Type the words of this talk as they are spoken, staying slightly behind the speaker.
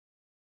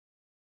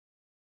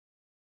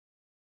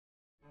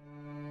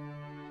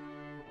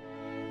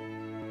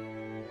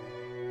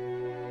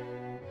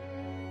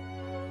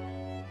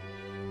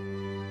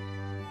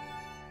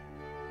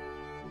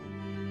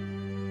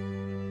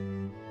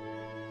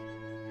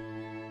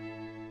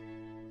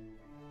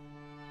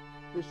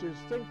This is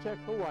ThinkTech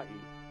Hawaii.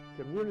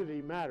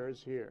 Community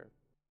matters here.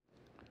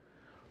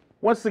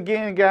 Once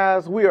again,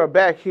 guys, we are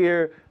back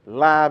here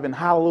live in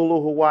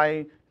Honolulu,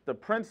 Hawaii, the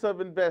Prince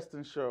of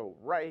Investing show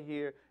right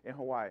here in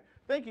Hawaii.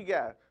 Thank you,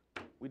 guys.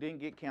 We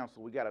didn't get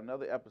canceled. We got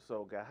another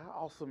episode, guys. How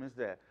awesome is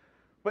that?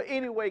 But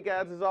anyway,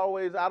 guys, as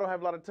always, I don't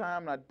have a lot of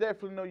time, and I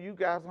definitely know you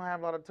guys don't have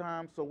a lot of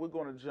time, so we're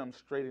going to jump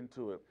straight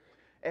into it.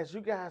 As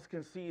you guys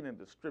can see in the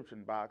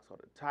description box or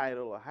the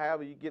title or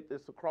however you get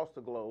this across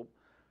the globe,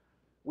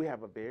 we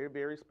have a very,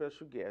 very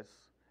special guest,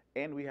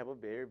 and we have a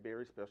very,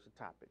 very special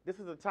topic.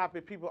 This is a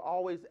topic people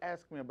always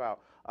ask me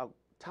about, a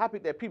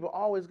topic that people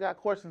always got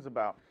questions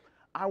about.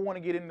 I want to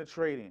get into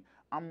trading.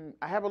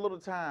 I have a little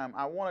time.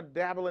 I want to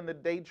dabble into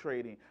day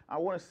trading. I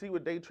want to see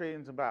what day trading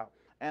is about.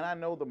 And I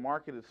know the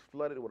market is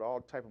flooded with all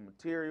type of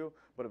material,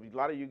 but if a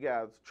lot of you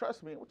guys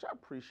trust me, which I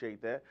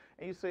appreciate that,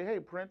 and you say,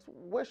 hey, Prince,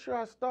 where should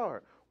I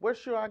start? Where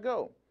should I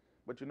go?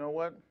 But you know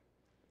what?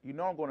 You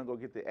know I'm going to go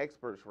get the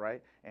experts,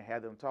 right, and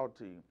have them talk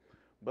to you.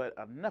 But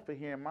enough of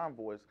hearing my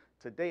voice.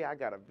 Today I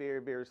got a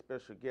very, very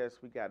special guest.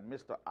 We got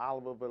Mr.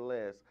 Oliver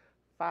Velez,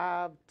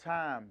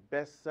 5-time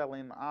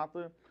best-selling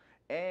author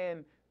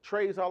and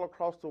trades all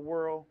across the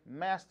world,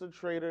 master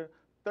trader,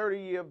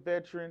 30-year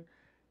veteran.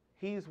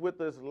 He's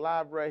with us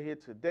live right here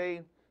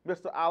today.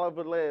 Mr.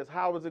 Oliver Velez,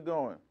 how is it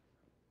going?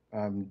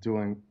 I'm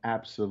doing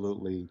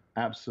absolutely,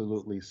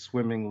 absolutely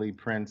swimmingly,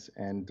 Prince,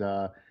 and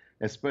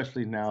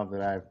especially now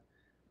that I've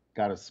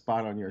got a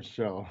spot on your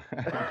show.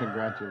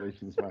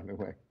 Congratulations, by the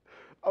way.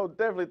 Oh,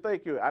 definitely,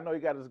 thank you. I know he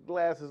got his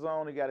glasses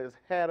on, he got his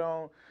hat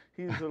on.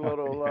 He's a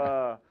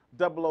little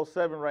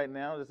 007 right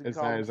now, as he calls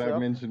As I himself.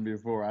 mentioned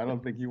before, I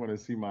don't think you want to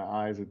see my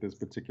eyes at this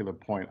particular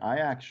point. I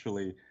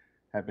actually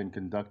have been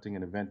conducting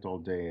an event all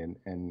day,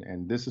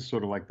 and this is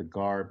sort of like the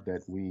garb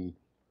that we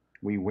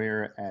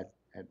wear at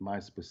my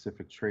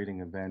specific trading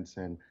events,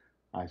 and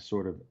I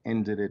sort of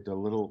ended it a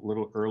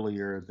little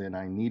earlier than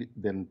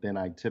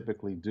I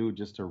typically do,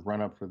 just to run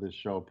up for this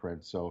show,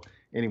 Prince. So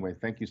anyway,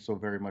 thank you so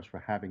very much for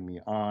having me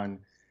on,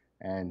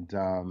 and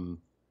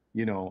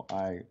you know,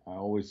 I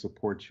always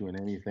support you in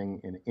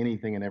anything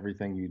and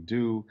everything you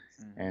do,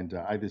 and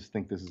I just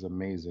think this is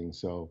amazing.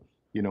 So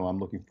you know, I'm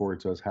looking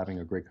forward to us having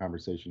a great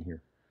conversation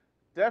here.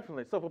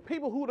 Definitely. So for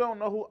people who don't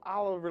know who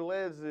Oliver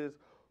Velez is,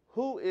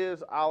 who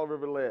is Oliver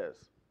Velez?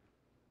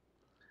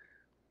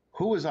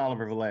 Who is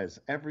Oliver Velez?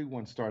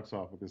 Everyone starts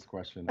off with this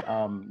question.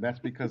 That's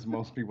because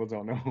most people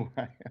don't know who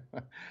I am.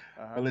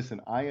 Uh-huh. But listen,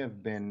 I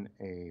have been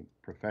a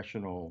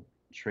professional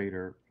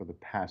trader for the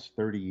past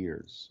 30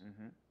 years.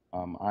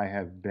 I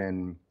have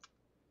been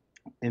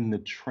in the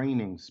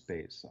training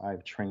space.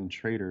 I've trained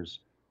traders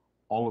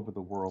all over the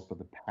world for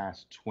the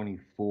past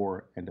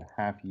 24 and a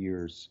half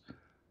years.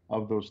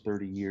 Of those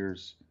 30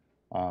 years,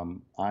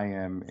 I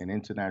am an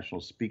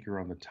international speaker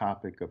on the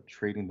topic of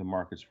trading the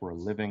markets for a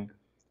living.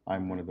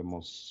 I'm one of the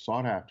most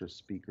sought after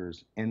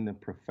speakers in the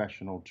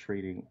professional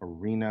trading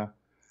arena.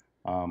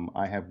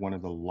 I have one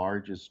of the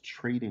largest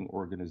trading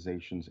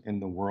organizations in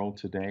the world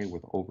today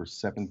with over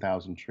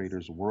 7,000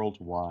 traders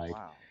worldwide.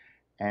 Wow.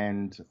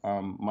 And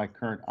my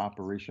current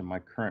operation, my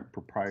current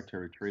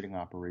proprietary trading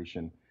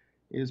operation,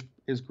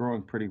 is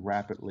growing pretty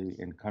rapidly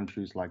in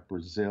countries like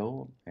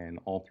Brazil and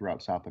all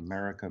throughout South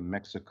America,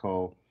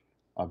 Mexico,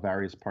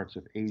 various parts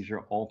of Asia,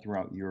 all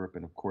throughout Europe,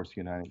 and of course, the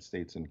United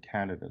States and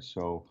Canada.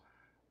 So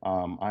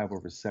I have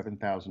over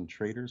 7,000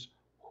 traders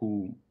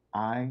who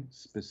I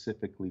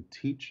specifically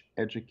teach,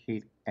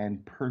 educate,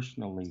 and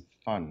personally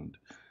fund.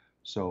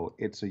 So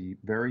it's a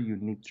very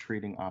unique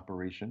trading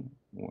operation,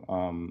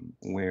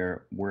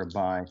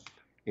 whereby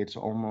it's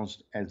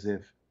almost as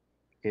if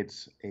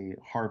it's a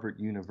Harvard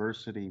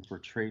University for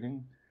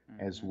trading,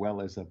 as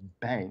well as a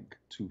bank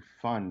to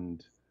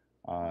fund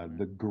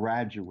the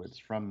graduates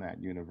from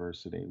that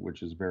university,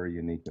 which is very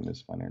unique in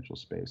this financial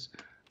space.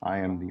 I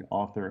am the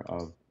author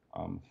of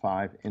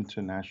 5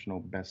 international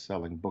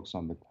best-selling books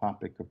on the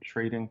topic of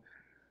trading.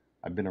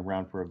 I've been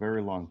around for a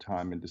very long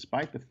time, and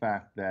despite the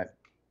fact that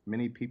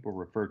many people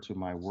refer to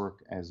my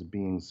work as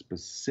being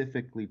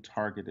specifically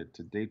targeted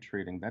to day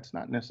trading, that's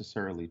not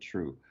necessarily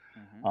true.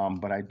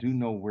 But I do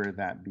know where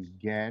that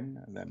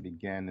began. That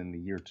began in the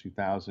year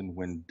 2000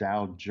 when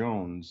Dow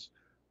Jones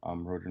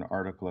wrote an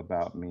article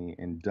about me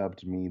and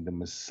dubbed me the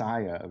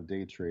messiah of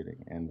day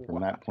trading. And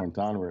from that point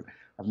onward,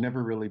 I've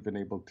never really been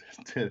able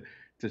to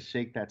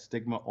shake that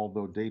stigma,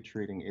 although day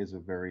trading is a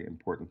very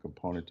important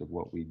component of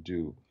what we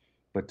do.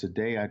 But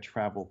today I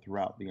travel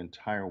throughout the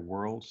entire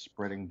world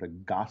spreading the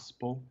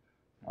gospel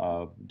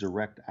of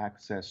direct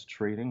access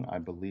trading. I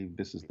believe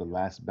this is the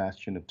last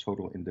bastion of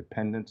total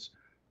independence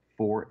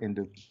for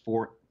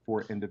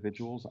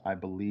individuals. I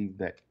believe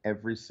that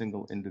every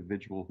single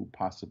individual who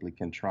possibly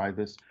can try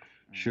this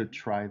should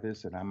try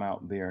this. And I'm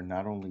out there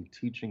not only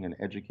teaching and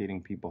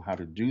educating people how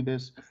to do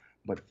this,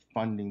 but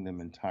funding them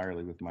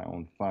entirely with my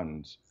own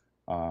funds,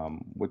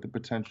 with the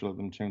potential of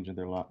them changing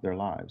their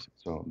lives.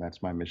 So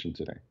that's my mission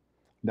today.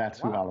 That's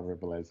who Wow. Oliver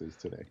Velez is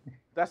today.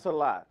 That's a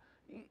lot.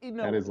 You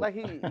That know, is like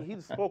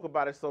he spoke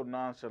about it so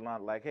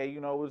nonchalant, like, hey,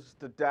 you know, it's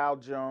the Dow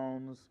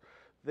Jones,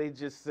 they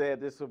just said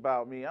this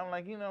about me. I'm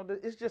like,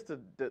 it's just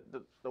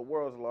the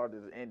world's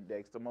largest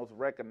index, the most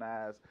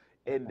recognized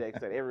index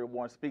that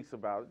everyone speaks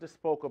about. It just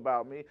spoke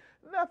about me.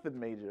 Nothing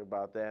major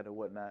about that or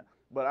whatnot.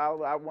 But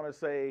I want to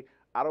say,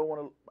 I don't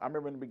want to, I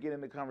remember in the beginning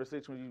of the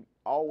conversation, you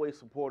always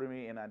supported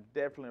me, and I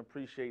definitely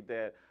appreciate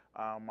that.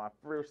 My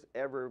first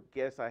ever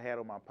guest I had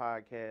on my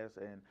podcast,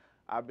 and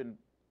I've been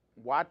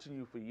watching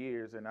you for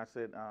years, and I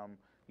said,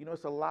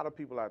 it's a lot of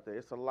people out there.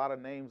 It's a lot of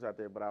names out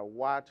there, but I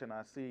watch and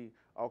I see,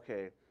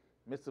 okay,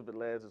 Mr.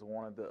 Velez is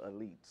one of the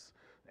elites.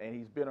 And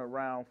he's been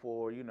around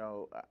for,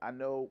 I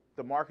know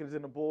the market is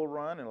in the bull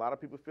run, and a lot of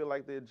people feel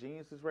like they're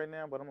geniuses right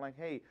now, but I'm like,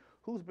 hey,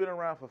 who's been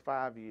around for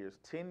 5 years,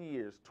 10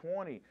 years,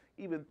 20,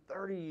 even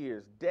 30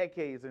 years,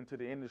 decades into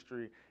the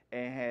industry,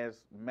 and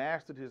has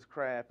mastered his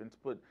craft and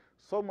put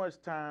so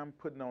much time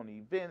putting on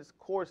events,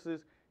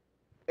 courses,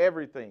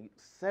 everything.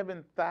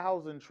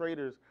 7,000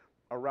 traders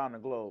around the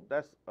globe.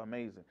 That's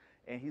amazing.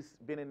 And he's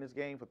been in this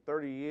game for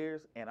 30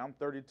 years, and I'm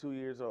 32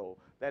 years old.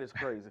 That is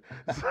crazy.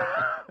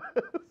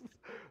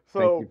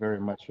 Thank you very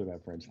much for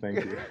that, Prince.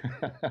 Thank you.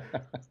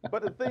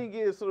 But the thing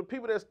is, so the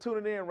people that's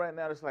tuning in right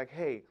now, it's like,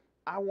 hey,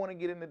 I want to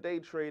get into day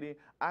trading.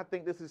 I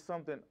think this is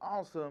something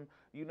awesome,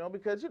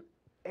 because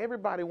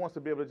everybody wants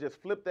to be able to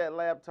just flip that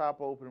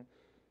laptop open,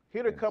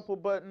 hit a couple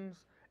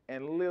buttons,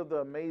 and live the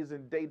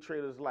amazing day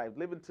trader's life,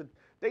 live into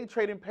day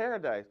trading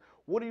paradise.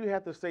 What do you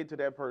have to say to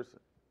that person?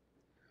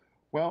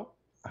 Well,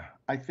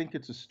 I think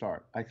it's a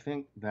start. I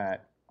think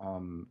that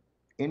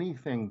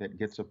anything that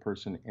gets a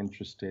person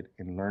interested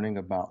in learning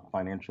about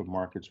financial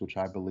markets, which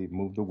I believe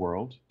move the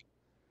world,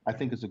 I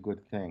think is a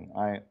good thing.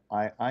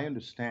 I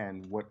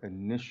understand what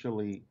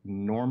initially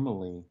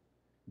normally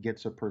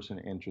gets a person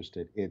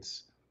interested.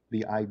 It's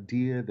the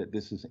idea that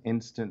this is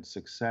instant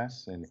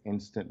success and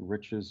instant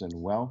riches and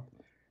wealth.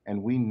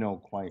 And we know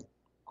quite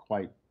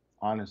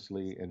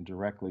honestly and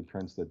directly,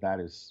 Prince, that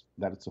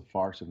it's a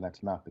farce and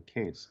that's not the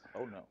case.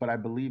 Oh no. But I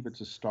believe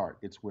it's a start.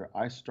 It's where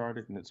I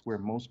started, and it's where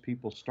most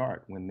people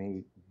start when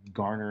they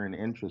garner an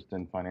interest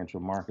in financial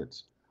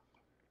markets.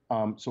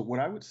 So what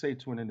I would say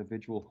to an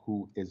individual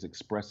who is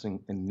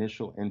expressing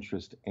initial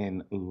interest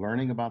in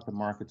learning about the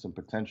markets and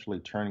potentially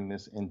turning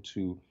this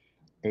into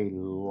a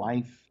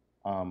life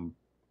um,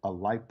 a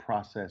life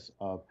process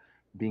of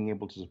being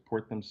able to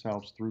support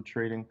themselves through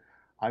trading,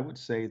 I would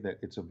say that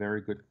it's a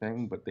very good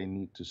thing, but they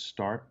need to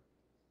start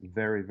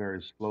very,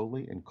 very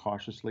slowly and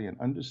cautiously and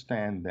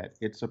understand that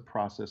it's a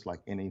process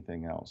like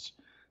anything else.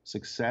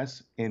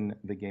 Success in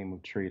the game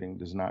of trading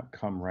does not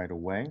come right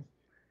away.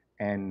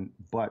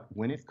 But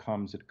when it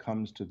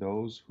comes to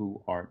those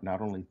who are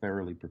not only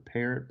thoroughly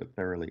prepared, but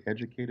thoroughly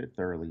educated,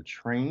 thoroughly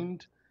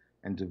trained,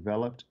 and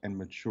developed and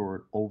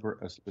matured over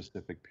a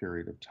specific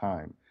period of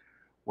time.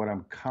 What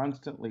I'm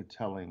constantly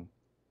telling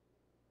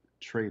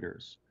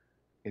traders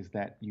is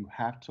that you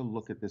have to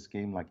look at this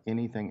game like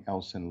anything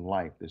else in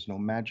life. There's no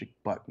magic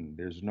button,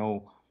 there's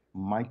no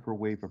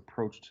microwave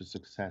approach to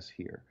success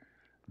here.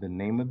 The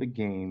name of the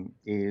game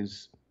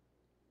is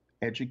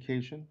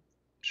education,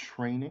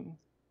 training,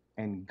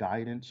 and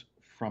guidance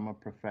from a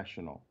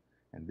professional.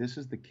 And this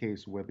is the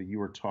case whether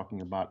you are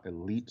talking about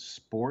elite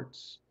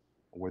sports,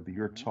 or whether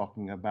you're Mm-hmm.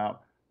 talking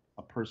about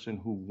a person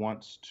who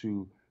wants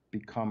to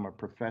become a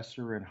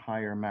professor in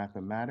higher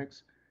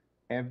mathematics.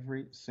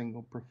 Every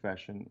single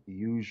profession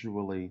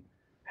usually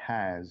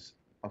has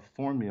a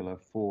formula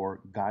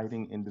for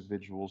guiding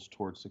individuals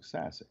towards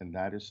success, and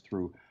that is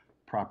through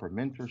proper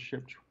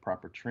mentorship,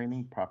 proper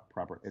training,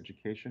 proper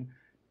education,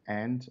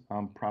 and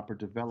proper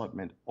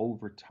development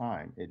over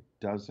time. It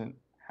doesn't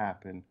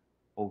happen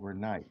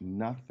overnight.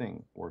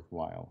 Nothing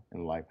worthwhile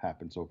in life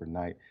happens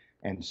overnight,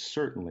 and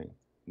certainly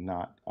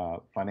not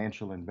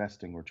financial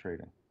investing or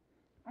trading.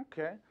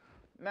 Okay.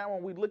 Now,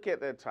 when we look at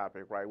that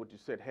topic, right, what you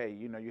said, hey,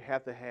 you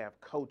have to have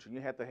coaching,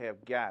 you have to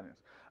have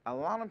guidance. A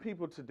lot of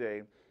people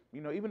today,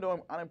 even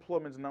though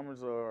unemployment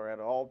numbers are at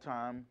an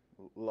all-time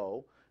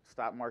low,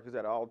 stock market's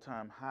at an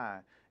all-time high,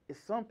 it's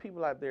some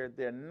people out there,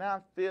 they're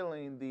not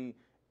feeling the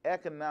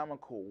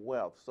economical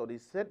wealth. So they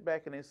sit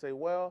back and they say,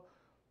 well,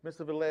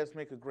 Mr. Velez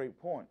make a great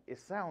point. It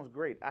sounds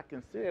great. I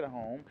can sit at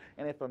home,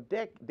 and if I'm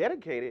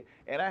dedicated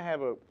and I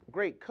have a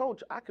great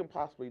coach, I can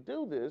possibly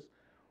do this.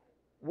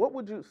 What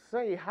would you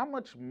say? How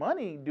much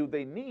money do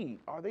they need?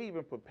 Are they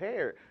even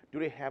prepared? Do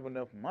they have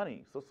enough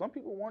money? So some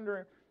people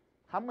wondering,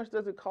 how much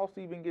does it cost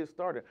to even get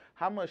started?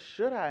 How much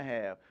should I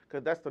have?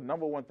 Because that's the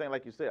number one thing,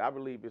 like you said, I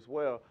believe as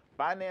well.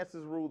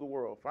 Finances rule the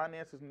world.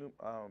 Finances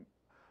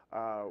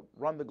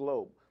run the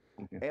globe.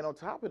 And Yes. on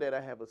top of that,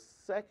 I have a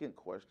second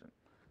question.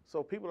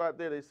 So people out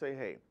there, they say,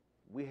 hey,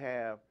 we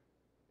have,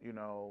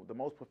 the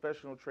most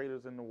professional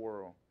traders in the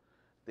world.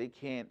 They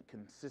can't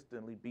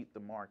consistently beat the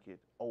market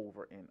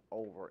over and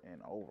over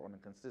and over on a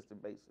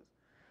consistent basis.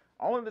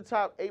 Only the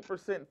top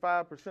 8%,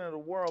 5% of the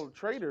world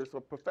traders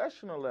or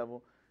professional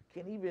level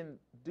can even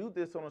do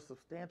this on a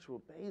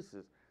substantial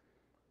basis.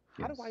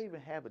 How do I Yes.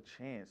 even have a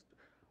chance?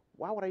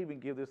 Why would I even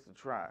give this a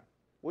try?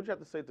 What do you have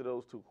to say to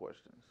those two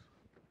questions?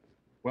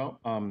 Well,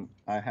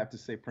 I have to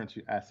say, Prince,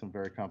 you asked some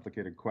very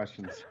complicated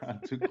questions.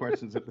 Two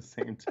questions at the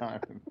same time.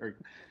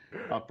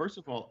 First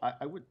of all,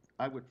 I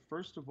would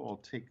first of all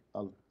take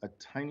a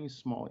tiny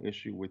small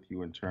issue with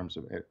you in terms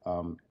of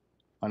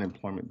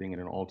unemployment being at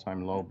an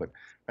all-time low, but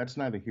that's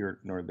neither here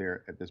nor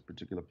there at this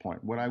particular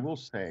point. What I will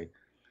say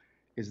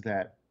is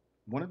that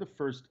one of the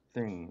first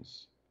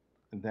things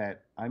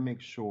that I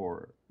make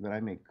sure that I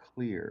make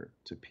clear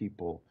to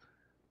people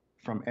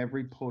from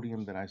every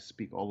podium that I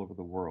speak all over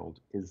the world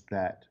is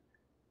that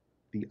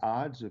the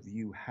odds of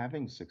you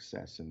having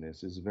success in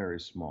this is very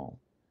small.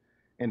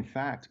 In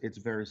fact, it's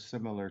very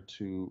similar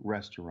to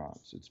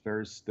restaurants.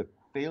 The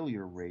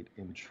failure rate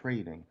in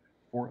trading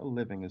for a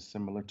living is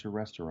similar to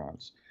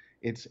restaurants.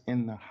 It's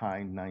in the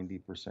high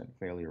 90%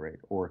 failure rate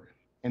or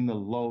in the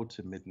low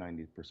to mid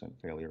 90%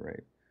 failure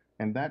rate.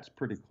 And that's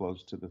pretty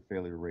close to the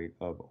failure rate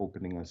of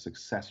opening a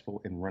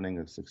successful and running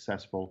a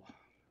successful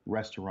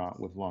restaurant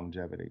with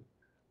longevity.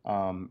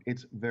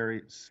 It's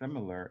very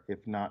similar,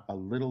 if not a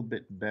little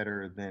bit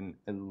better than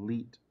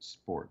elite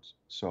sports.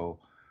 So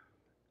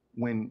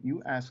when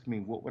you ask me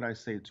what would I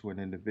say to an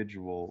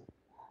individual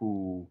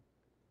who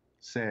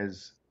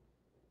says,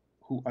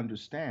 who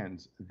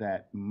understands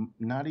that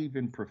not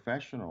even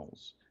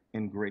professionals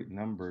in great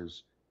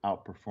numbers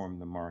outperform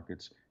the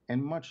markets,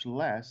 and much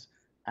less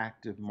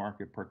active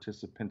market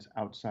participants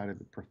outside of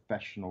the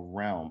professional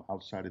realm,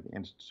 outside of the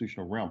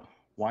institutional realm.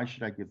 Why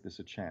should I give this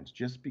a chance?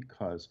 Just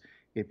because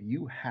if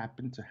you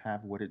happen to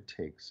have what it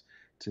takes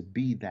to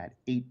be that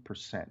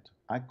 8%,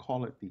 I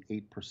call it the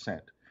 8%.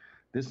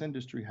 This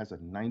industry has a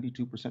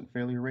 92%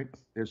 failure rate.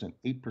 There's an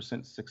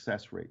 8%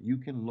 success rate. You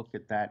can look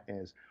at that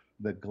as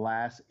the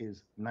glass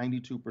is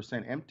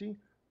 92% empty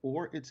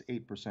or it's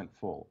 8%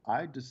 full.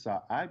 I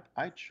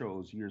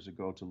chose years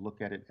ago to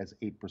look at it as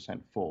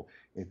 8% full.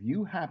 If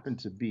you happen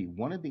to be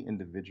one of the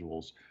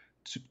individuals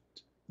to,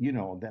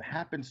 that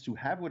happens to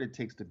have what it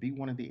takes to be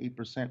one of the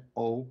 8%,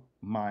 oh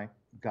my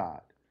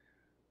God,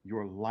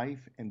 your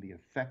life and the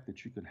effect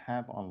that you can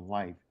have on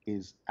life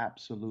is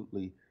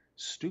absolutely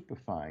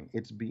stupefying.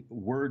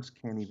 Words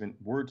can't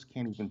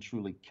even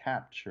truly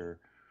capture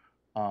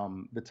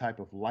the type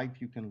of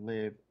life you can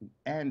live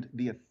and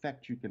the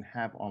effect you can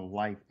have on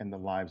life and the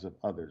lives of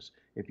others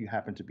if you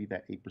happen to be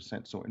that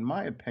 8%. So, in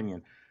my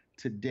opinion,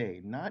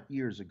 today, not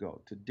years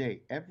ago,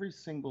 today, every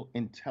single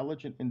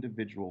intelligent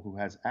individual who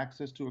has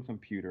access to a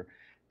computer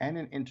and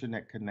an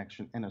internet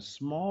connection and a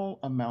small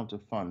amount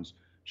of funds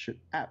should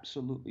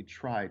absolutely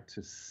try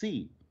to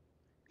see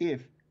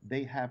if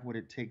they have what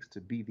it takes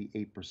to be the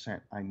 8%.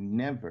 I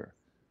never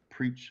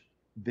preach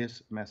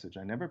this message.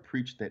 I never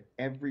preach that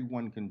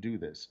everyone can do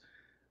this.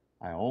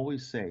 I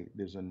always say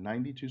there's a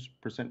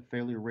 92%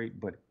 failure rate,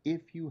 but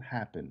if you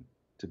happen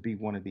to be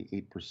one of the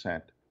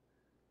 8%,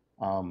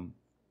 um,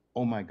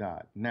 oh my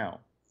God. Now,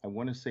 I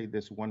want to say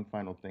this one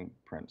final thing,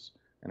 Prince,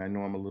 and I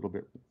know I'm a little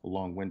bit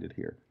long winded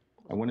here.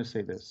 I want to say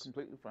It's this,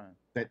 completely fine.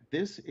 that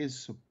this is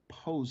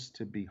supposed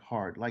to be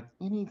hard, like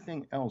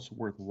anything else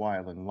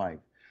worthwhile in life.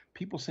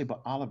 People say,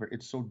 but Oliver,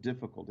 it's so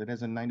difficult. It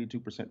has a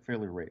 92%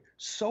 failure rate.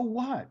 So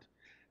what?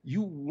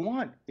 You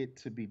want it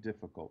to be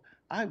difficult.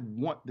 I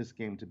want this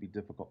game to be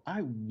difficult.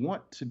 I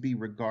want to be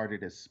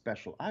regarded as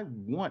special. I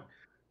want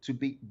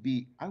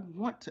I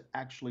want to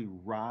actually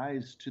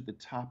rise to the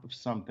top of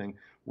something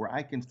where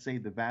I can say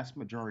the vast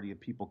majority of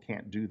people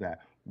can't do that.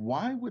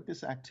 Why would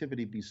this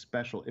activity be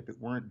special if it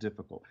weren't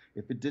difficult,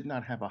 if it did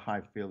not have a high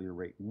failure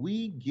rate?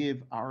 We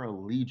give our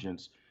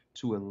allegiance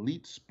to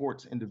elite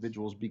sports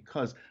individuals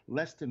because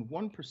less than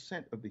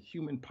 1% of the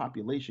human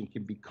population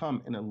can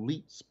become an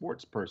elite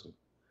sports person.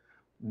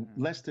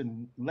 Mm-hmm. Less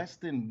than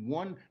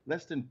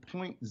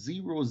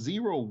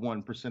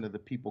 0.001% of the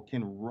people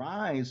can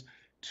rise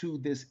to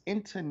this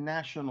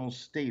international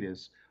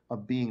status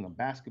of being a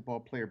basketball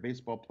player,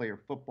 baseball player,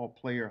 football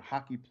player,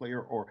 hockey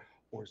player, or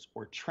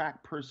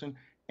track person.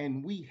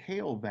 And we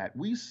hail that.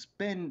 We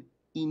spend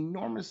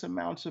enormous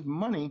amounts of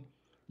money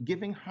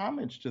giving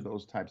homage to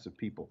those types of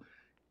people.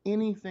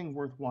 Anything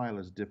worthwhile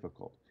is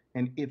difficult.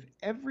 And if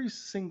every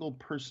single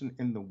person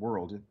in the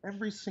world, if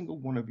every single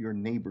one of your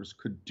neighbors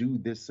could do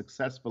this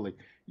successfully,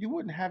 you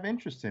wouldn't have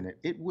interest in it.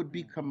 It would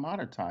be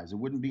commoditized. It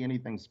wouldn't be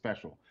anything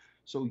special.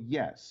 So,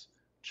 yes,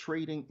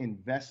 trading,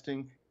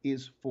 investing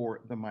is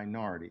for the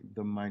minority.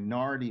 The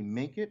minority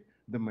make it,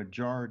 the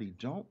majority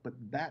don't, but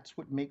that's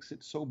what makes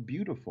it so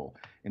beautiful.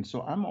 And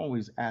so I'm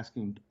always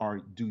asking,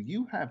 do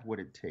you have what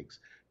it takes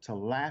to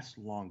last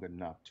long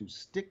enough, to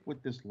stick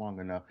with this long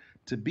enough,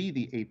 to be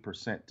the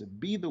 8%, to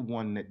be the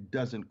one that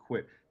doesn't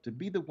quit, to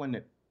be the one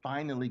that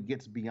finally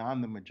gets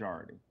beyond the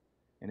majority?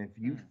 And if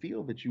you Mm.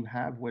 feel that you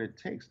have what it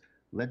takes,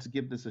 let's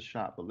give this a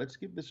shot. But let's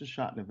give this a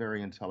shot in a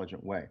very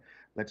intelligent way.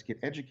 Let's get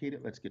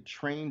educated, let's get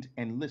trained,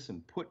 and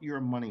listen, put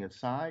your money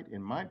aside.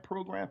 In my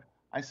program,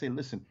 I say,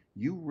 listen,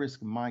 you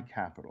risk my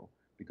capital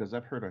because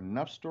I've heard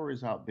enough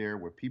stories out there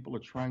where people are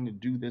trying to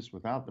do this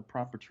without the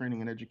proper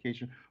training and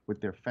education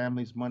with their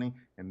family's money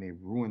and they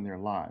ruin their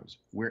lives.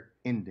 We're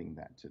ending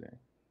that today.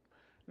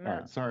 All right,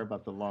 Now, sorry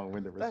about the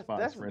long-winded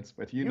response, that's Prince,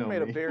 but you you know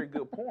made a me. very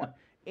good point.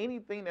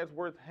 Anything that's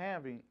worth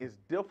having is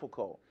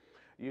difficult.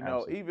 You know,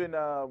 Absolutely. even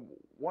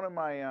one of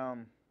my,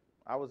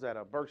 I was at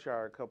a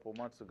Berkshire a couple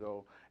months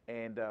ago,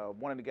 and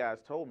one of the guys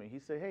told me, he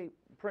said, "Hey,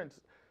 Prince,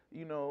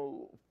 you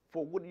know,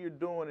 for what you're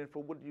doing and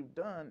for what you've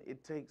done,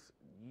 it takes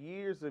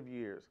years of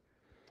years."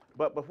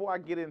 But before I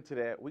get into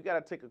that, we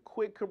got to take a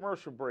quick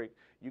commercial break.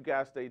 You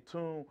guys stay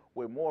tuned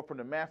with more from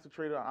the Master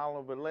Trader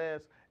Oliver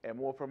Velez and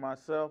more from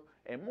myself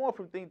and more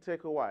from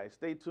ThinkTech Hawaii.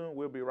 Stay tuned.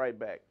 We'll be right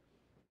back.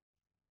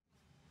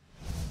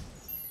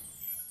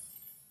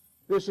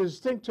 This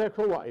is ThinkTech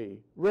Hawaii,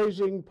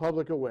 raising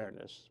public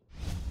awareness.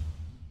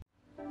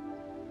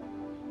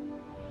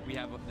 We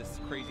have this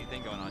crazy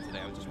thing going on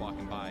today. I was just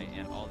walking by,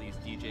 and all these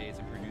DJs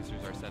and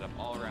producers are set up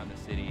all around the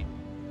city.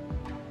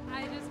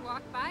 I just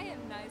walked by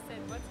and I said,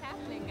 "What's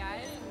happening,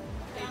 guys?"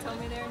 They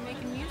told me they were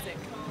making music.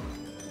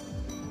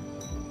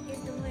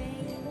 Is the way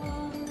you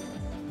walk,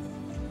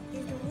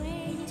 is the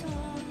way you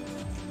talk.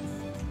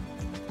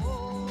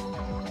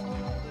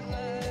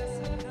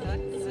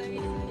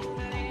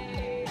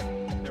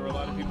 There were a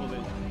lot of people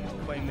that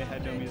claimed they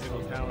had no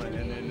musical talent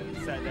and then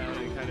sat down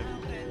and kind of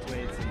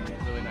made some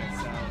really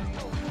nice sounds.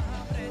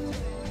 I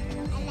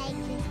like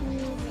this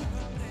music.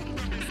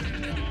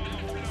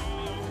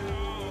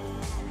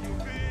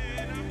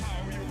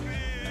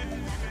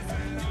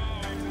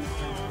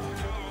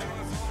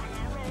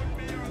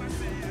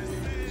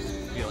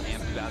 Feel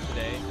amped about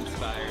today,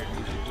 inspired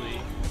musically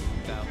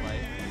about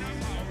life.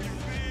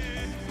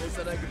 They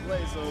said I could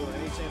play, so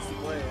any chance to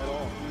play at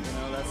all. You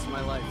know, that's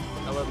my life.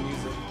 I love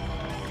music.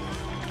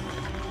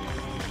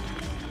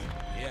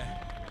 Yeah,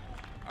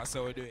 I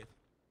saw do it.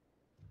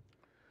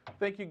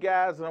 Thank you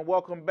guys, and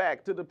welcome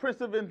back to the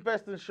Prince of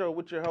Investing Show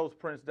with your host,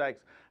 Prince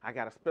Dykes. I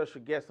got a special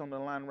guest on the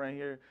line right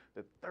here,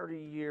 the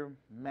 30-year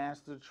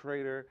master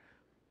trader,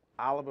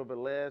 Oliver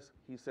Velez.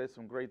 He said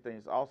some great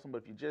things. Awesome, but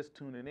if you're just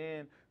tuning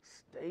in,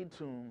 stay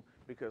tuned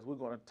because we're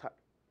going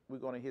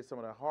to hit some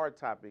of the hard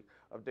topic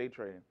of day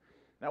trading.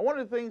 Now, one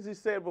of the things he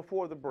said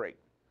before the break,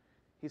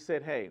 he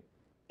said, hey,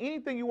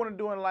 anything you want to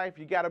do in life,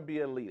 you got to be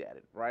elite at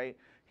it, right?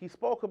 He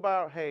spoke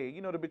about, hey,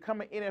 you know, to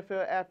become an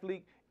NFL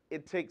athlete,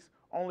 it takes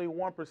only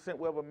 1%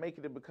 will ever make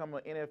it to become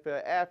an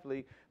NFL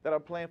athlete that are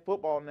playing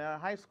football now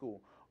in high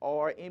school,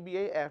 or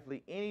NBA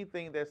athlete.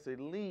 Anything that's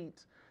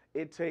elite,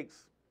 it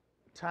takes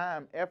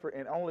time, effort,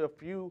 and only a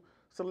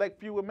select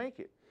few will make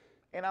it.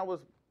 And I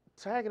was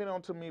tagging it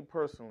onto me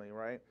personally,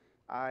 right?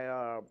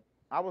 I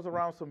was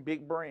around some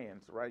big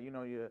brands, right? You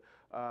know, your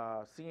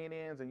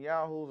CNNs and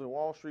Yahoos and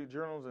Wall Street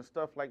Journals and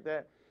stuff like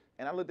that.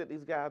 And I looked at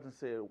these guys and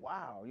said,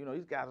 wow, you know,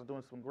 these guys are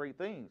doing some great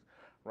things,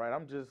 right?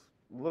 I'm just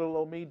little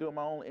old me doing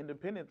my own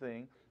independent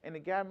thing. And the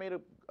guy made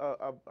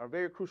a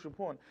very crucial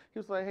point. He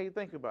was like, hey,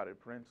 think about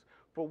it, Prince.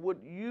 For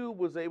what you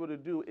was able to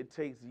do, it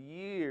takes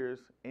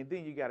years, and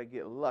then you got to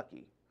get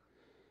lucky.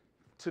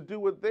 To do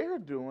what they're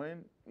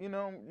doing, you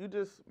know, you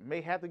just may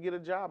have to get a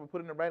job and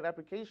put in the right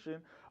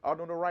application or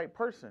know the right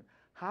person.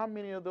 How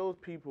many of those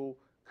people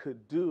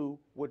could do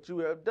what you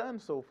have done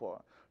so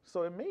far?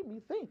 So it made me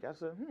think. I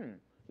said,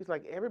 it's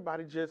like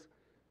everybody just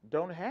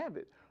don't have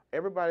it.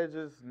 Everybody's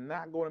just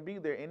not going to be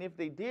there. And if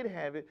they did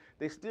have it,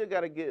 they still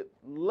got to get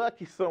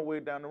lucky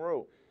somewhere down the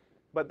road.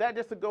 But that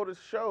just to go to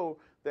show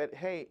that,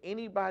 hey,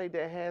 anybody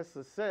that has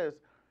success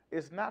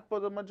is not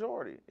for the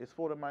majority. It's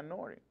for the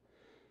minority.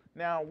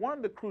 Now, one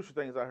of the crucial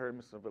things I heard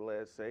Mr.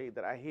 Velez say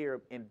that I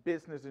hear in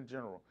business in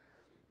general,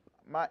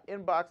 my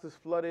inbox is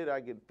flooded. I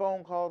get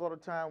phone calls all the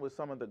time with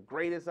some of the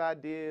greatest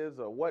ideas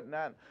or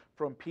whatnot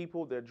from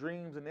people, their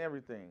dreams and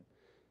everything.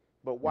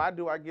 But why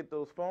do I get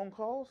those phone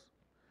calls?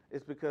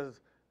 It's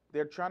because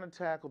they're trying to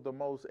tackle the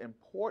most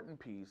important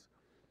piece,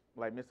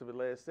 like Mr.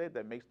 Velez said,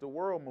 that makes the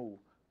world move,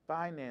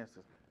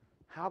 finances.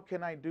 How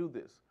can I do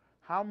this?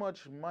 How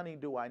much money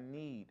do I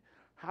need?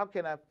 How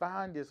can I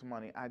find this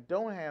money? I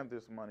don't have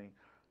this money.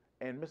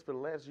 And Mr.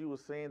 Velez, you were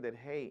saying that,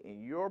 hey,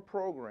 in your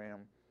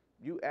program,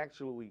 you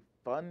actually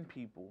fund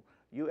people.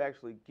 You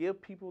actually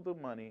give people the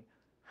money.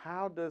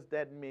 How does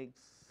that make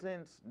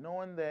sense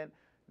knowing that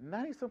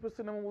 97% of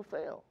them will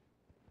fail?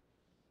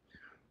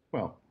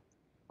 Well,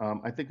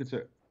 I think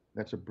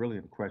that's a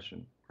brilliant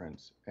question,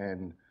 Prince.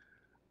 And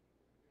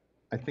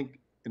I think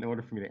in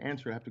order for me to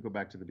answer, I have to go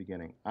back to the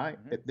beginning.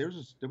 There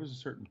was a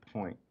certain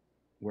point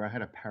where I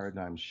had a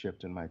paradigm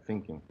shift in my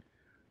thinking.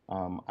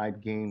 I'd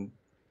gained,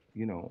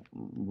 you know,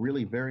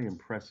 really very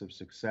impressive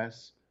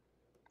success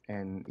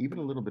and even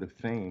a little bit of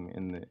fame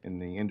in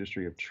the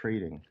industry of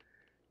trading.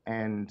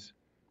 And,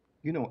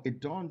 you know, it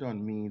dawned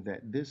on me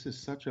that this is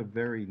such a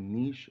very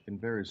niche and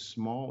very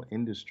small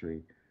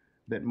industry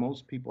that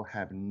most people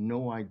have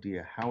no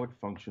idea how it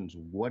functions,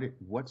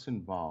 what's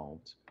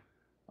involved,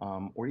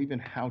 or even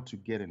how to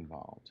get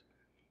involved.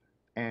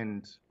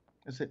 And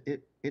I said,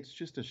 it's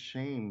just a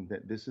shame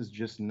that this is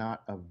just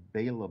not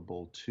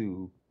available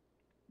to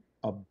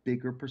a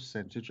bigger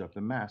percentage of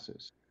the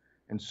masses.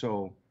 And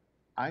so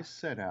I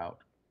set out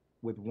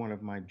with one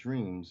of my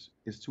dreams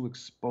is to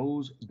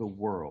expose the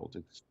world,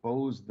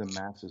 expose the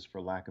masses,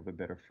 for lack of a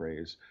better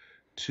phrase,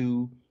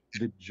 to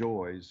the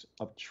joys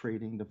of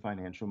trading the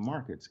financial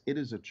markets. It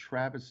is a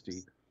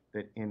travesty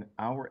that in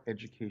our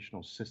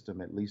educational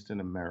system, at least in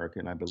America,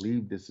 and I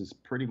believe this is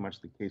pretty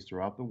much the case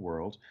throughout the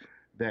world,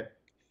 that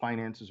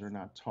finances are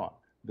not taught.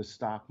 The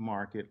stock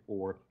market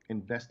or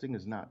investing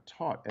is not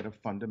taught at a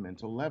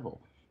fundamental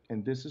level.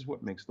 And this is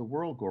what makes the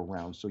world go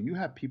round. So you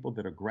have people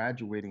that are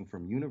graduating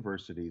from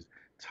universities,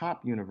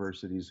 top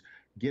universities,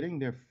 getting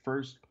their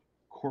first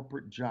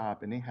corporate job,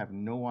 and they have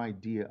no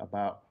idea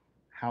about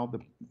how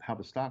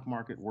the stock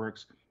market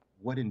works,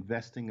 what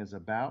investing is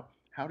about,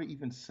 how to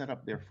even set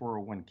up their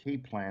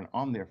 401k plan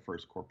on their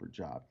first corporate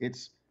job.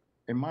 It's,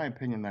 in my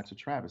opinion, that's a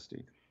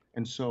travesty.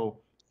 And so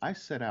I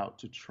set out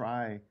to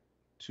try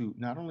to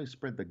not only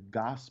spread the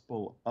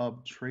gospel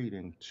of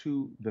trading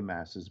to the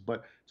masses,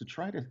 but to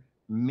try to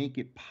make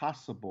it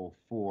possible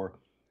for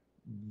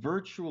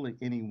virtually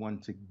anyone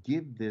to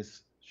give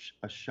this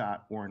a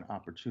shot or an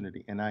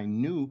opportunity. And I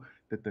knew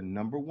that the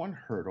number one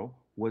hurdle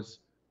was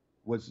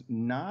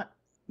not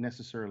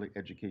necessarily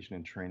education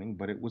and training,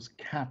 but it was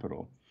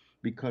capital,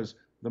 because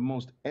the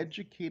most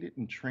educated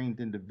and trained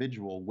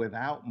individual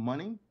without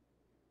money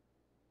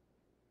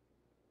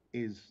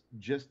is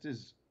just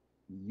as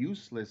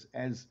useless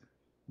as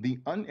the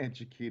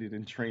uneducated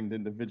and trained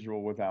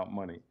individual without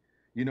money.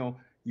 You know,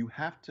 you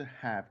have to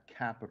have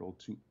capital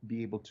to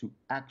be able to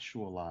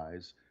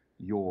actualize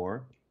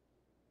your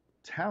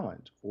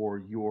talent or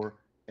your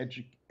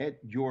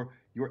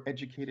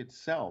educated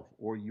self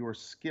or your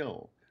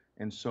skill.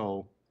 And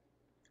so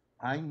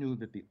I knew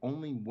that the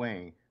only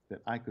way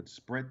that I could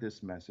spread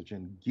this message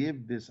and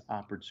give this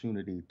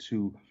opportunity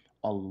to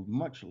a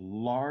much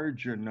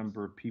larger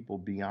number of people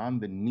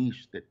beyond the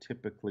niche that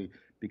typically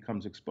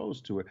becomes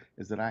exposed to it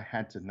is that I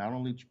had to not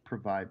only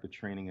provide the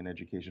training and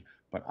education,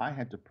 but I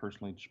had to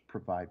personally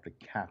provide the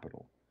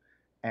capital.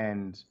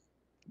 And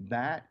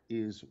that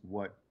is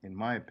what, in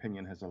my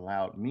opinion, has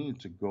allowed me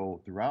to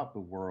go throughout the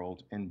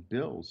world and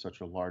build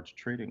such a large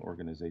trading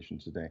organization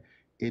today.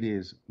 It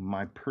is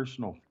my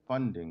personal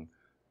funding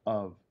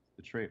of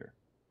the trader.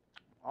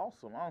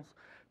 Awesome, awesome.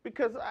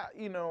 Because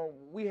you know,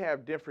 we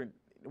have different.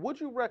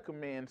 Would you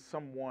recommend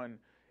someone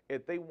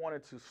if they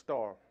wanted to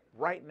start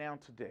right now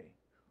today?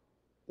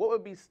 What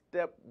would be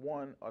step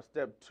one or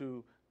step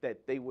two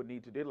that they would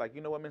need to do? Like,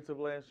 you know what, Mr.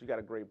 Velez, you got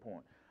a great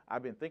point.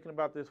 I've been thinking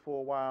about this for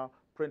a while.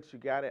 Prince, you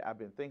got it. I've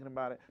been thinking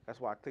about it. That's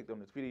why I clicked on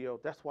this video.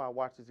 That's why I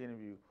watched this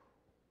interview.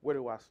 Where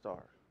do I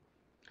start?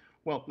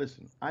 Well,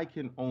 listen, I'm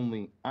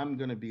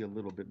going to be a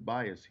little bit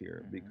biased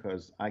here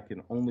because I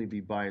can only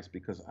be biased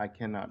because I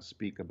cannot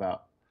speak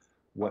about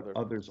what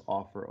others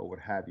offer or what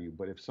have you.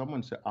 But if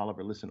someone said,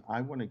 Oliver, listen,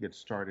 I want to get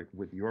started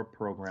with your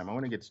program. I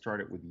want to get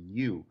started with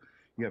you.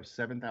 You have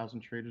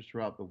 7,000 traders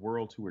throughout the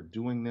world who are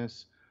doing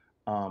this.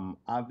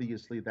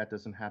 Obviously, that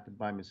doesn't happen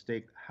by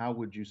mistake. How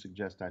would you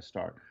suggest I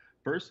start?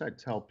 First, I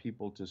tell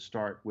people to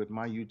start with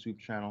my YouTube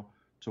channel,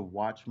 to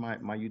watch my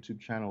YouTube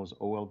channel is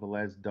OL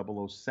Velez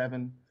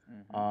 007.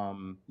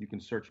 You can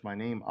search my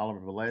name,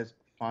 Oliver Velez,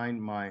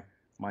 find my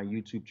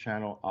YouTube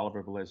channel,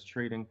 Oliver Velez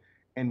Trading,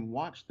 and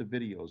watch the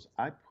videos.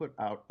 I put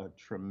out a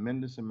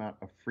tremendous amount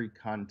of free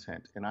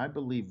content, and I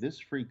believe this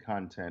free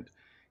content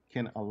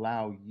can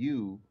allow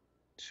you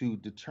to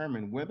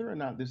determine whether or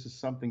not this is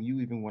something you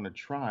even want to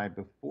try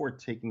before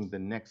taking the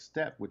next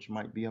step, which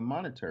might be a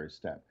monetary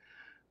step.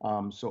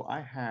 So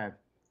I have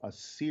a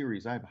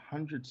series, I have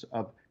hundreds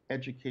of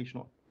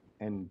educational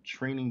and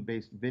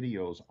training-based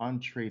videos on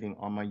trading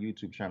on my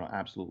YouTube channel,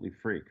 absolutely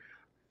free.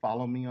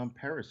 Follow me on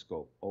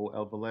Periscope,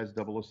 OL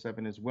Velez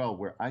 007 as well,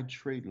 where I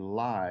trade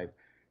live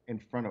in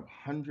front of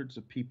hundreds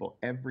of people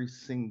every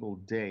single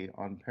day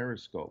on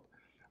Periscope.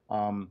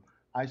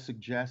 I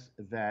suggest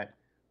that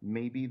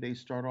maybe they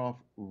start off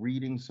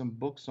reading some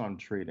books on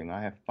trading.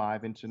 I have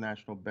 5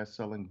 international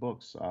best-selling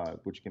books,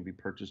 which can be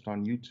purchased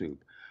on YouTube.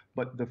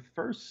 But the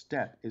first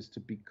step is to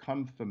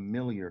become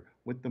familiar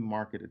with the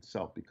market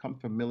itself, become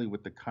familiar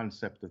with the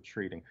concept of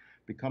trading,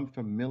 become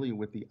familiar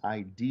with the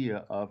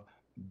idea of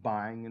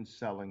buying and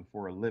selling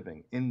for a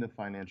living in the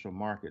financial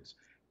markets.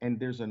 And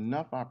there's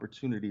enough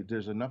opportunity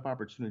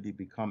to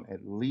become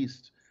at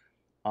least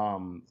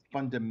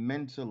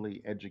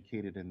fundamentally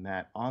educated in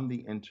that on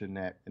the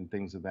internet and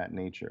things of that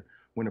nature.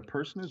 When a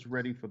person is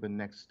ready for the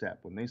next step,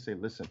 when they say,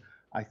 listen,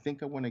 I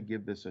think I want to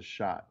give this a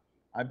shot,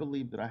 I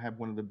believe that I have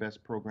one of the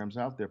best programs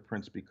out there,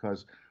 Prince,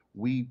 because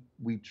we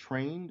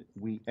train,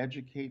 we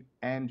educate,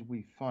 and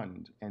we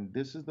fund. And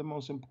this is the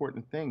most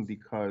important thing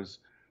because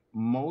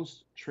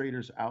most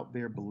traders out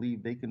there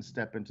believe they can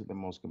step into the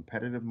most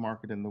competitive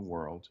market in the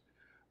world,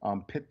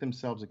 pit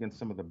themselves against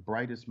some of the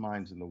brightest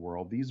minds in the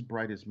world. These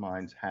brightest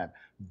minds have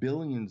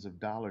billions of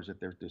dollars at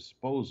their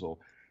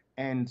disposal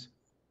and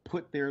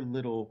put their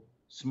little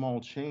small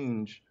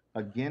change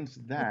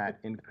against that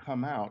and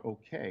come out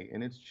okay.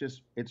 And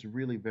it's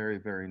really very,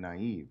 very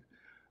naive.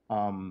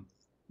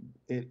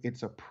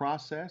 It's a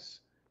process.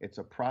 It's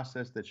a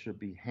process that should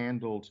be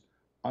handled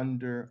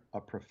under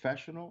a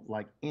professional,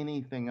 like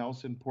anything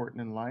else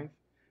important in life.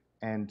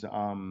 And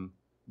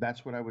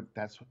that's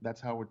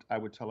how I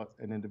would tell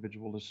an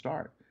individual to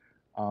start.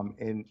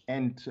 And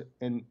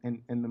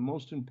the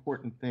most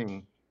important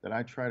thing that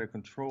I try to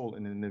control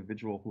in an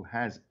individual who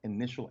has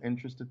initial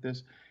interest at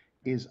this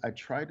is I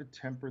try to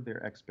temper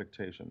their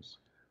expectations.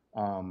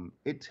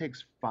 It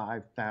takes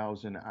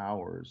 5,000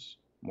 hours,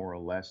 more or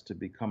less, to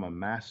become a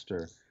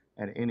master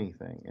at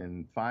anything.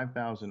 And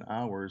 5,000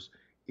 hours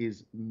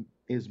is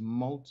is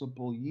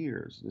multiple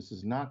years. This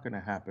is not going to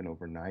happen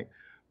overnight,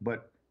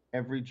 but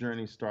every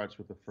journey starts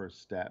with the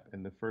first step,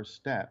 and the first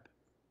step,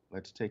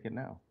 let's take it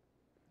now.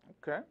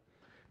 Okay.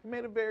 You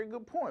made a very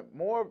good point.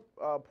 More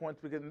points,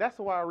 because and that's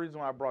the reason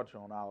why I brought you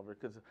on, Oliver,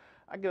 because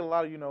I get a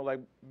lot of,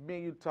 like me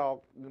and you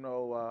talk,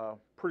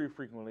 pretty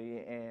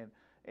frequently, and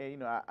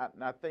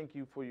I thank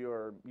you for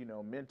your,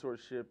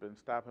 mentorship and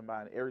stopping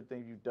by and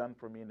everything you've done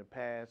for me in the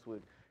past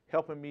with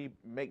helping me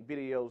make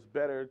videos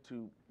better,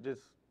 to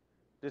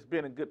just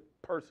being a good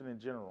person in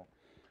general.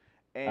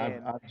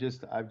 And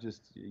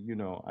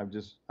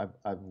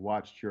I've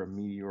watched your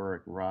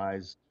meteoric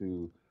rise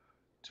to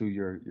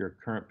your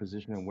current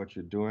position and what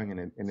you're doing,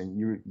 and then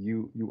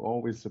you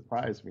always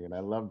surprise me, and I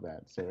love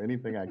that. So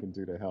anything I can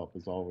do to help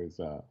is always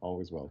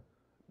well.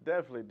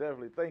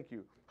 Definitely, thank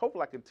you.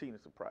 Hopefully I continue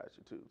to surprise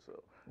you too.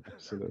 So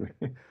absolutely.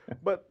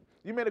 But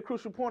you made a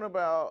crucial point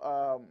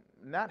about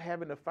not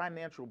having a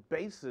financial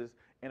basis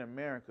in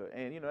America,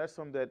 and that's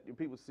something that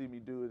people see me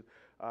do is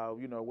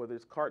whether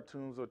it's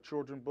cartoons or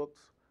children books,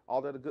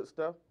 all that good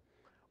stuff.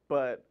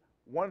 But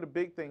one of the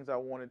big things I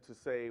wanted to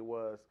say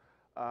was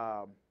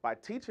by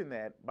teaching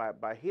that,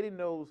 by hitting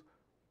those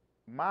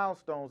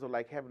milestones of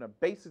like having a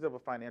basis of a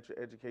financial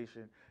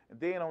education, and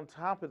then on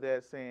top of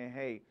that saying,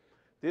 hey,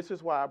 this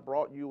is why I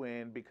brought you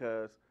in,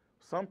 because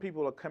some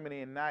people are coming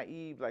in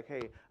naive, like,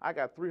 hey, I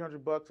got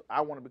 $300,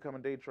 I want to become a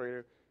day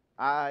trader.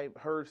 I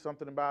heard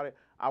something about it,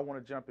 I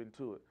want to jump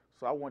into it.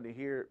 So I wanted to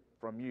hear it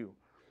from you.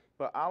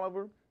 But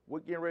Oliver, we're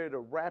getting ready to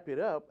wrap it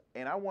up,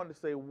 and I wanted to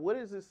say, what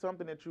is it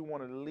something that you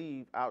want to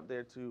leave out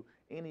there to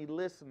any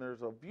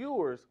listeners or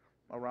viewers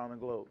around the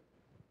globe?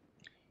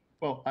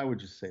 Well, I would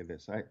just say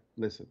this.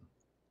 Listen,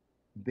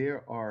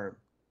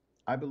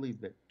 I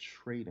believe that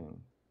trading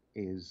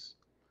is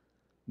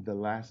the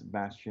last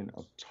bastion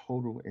of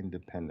total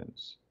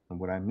independence. And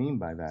what I mean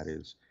by that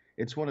is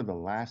it's one of the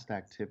last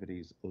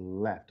activities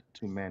left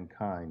to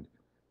mankind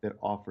that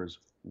offers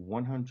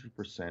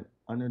 100%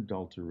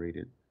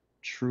 unadulterated,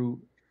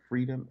 true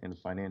freedom and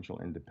financial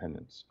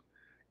independence.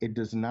 It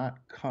does not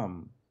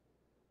come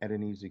at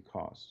an easy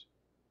cost.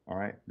 All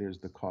right. There's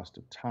the cost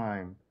of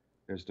time.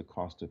 There's the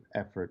cost of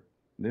effort.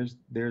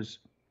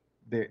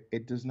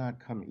 It does not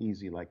come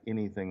easy like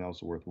anything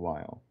else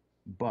worthwhile.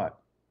 But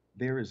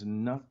there is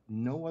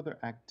no other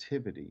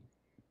activity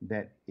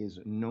that is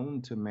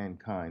known to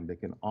mankind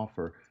that can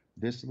offer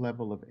this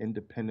level of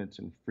independence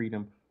and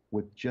freedom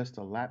with just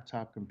a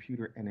laptop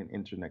computer and an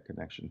internet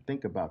connection.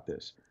 Think about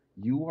this.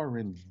 You are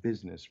in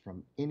business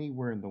from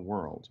anywhere in the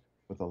world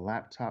with a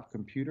laptop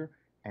computer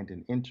and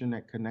an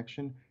internet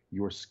connection,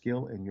 your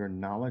skill and your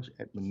knowledge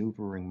at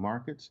maneuvering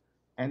markets,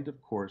 and of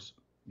course,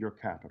 your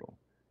capital.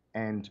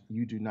 And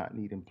you do not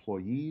need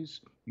employees.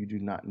 You do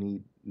not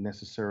need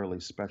necessarily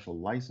special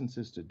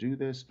licenses to do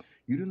this.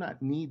 You do not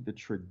need the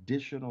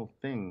traditional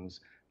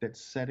things that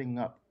setting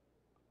up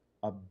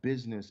a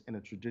business in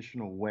a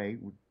traditional way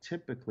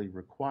typically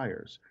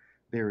requires.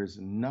 There is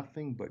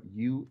nothing but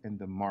you and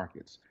the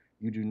markets.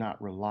 You do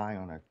not rely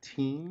on a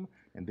team.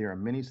 And there are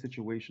many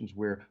situations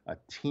where a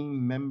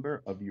team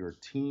member of your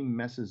team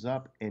messes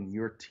up and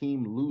your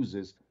team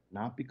loses,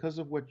 not because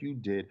of what you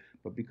did,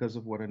 but because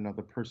of what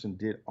another person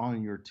did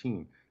on your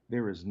team.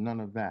 There is none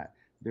of that.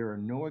 There are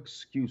no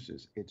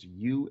excuses. It's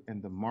you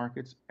and the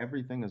markets.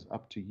 Everything is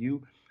up to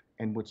you.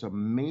 And what's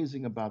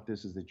amazing about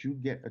this is that you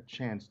get a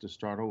chance to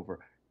start over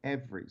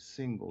every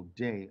single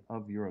day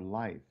of your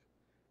life.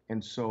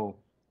 And so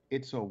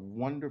it's a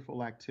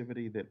wonderful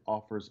activity that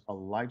offers a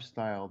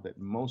lifestyle that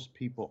most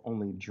people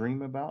only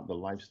dream about, the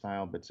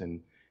lifestyle that's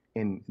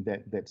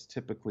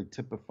typically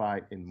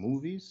typified in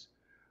movies.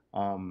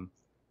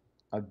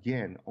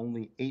 Again,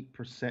 only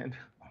 8%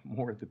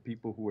 more of the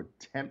people who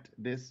attempt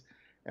this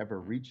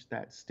ever reach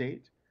that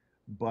state.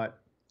 But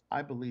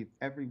I believe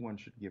everyone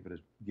should give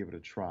it a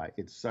try.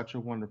 It's such a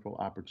wonderful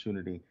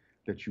opportunity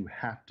that you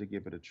have to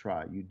give it a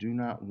try. You do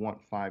not want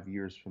 5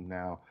 years from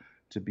now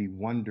to be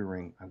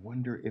wondering, I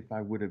wonder if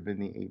I would have been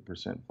the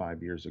 8%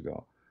 5 years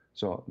ago.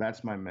 So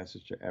that's my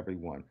message to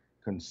everyone.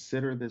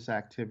 Consider this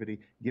activity,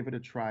 give it a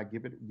try,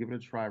 give it a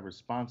try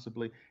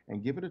responsibly,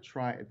 and give it a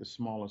try at the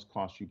smallest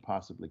cost you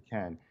possibly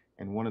can.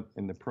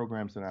 And the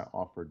programs that I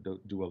offer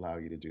do allow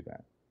you to do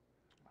that.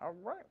 All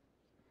right.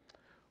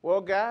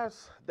 Well,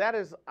 guys, that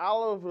is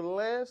Oliver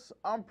Velez.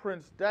 I'm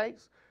Prince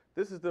Dykes.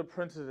 This is the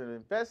Princes of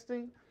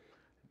Investing.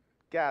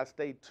 Guys,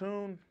 stay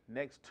tuned.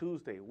 Next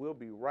Tuesday, we'll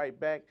be right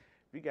back.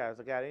 If you guys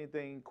have got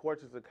anything,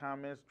 questions or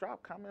comments,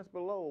 drop comments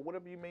below, or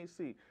whatever you may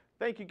see.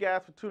 Thank you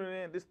guys for tuning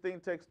in. This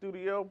ThinkTech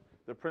Studio,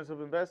 the Prince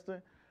of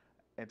Investing.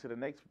 And to the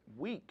next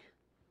week,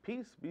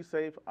 peace, be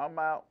safe. I'm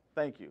out.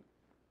 Thank you.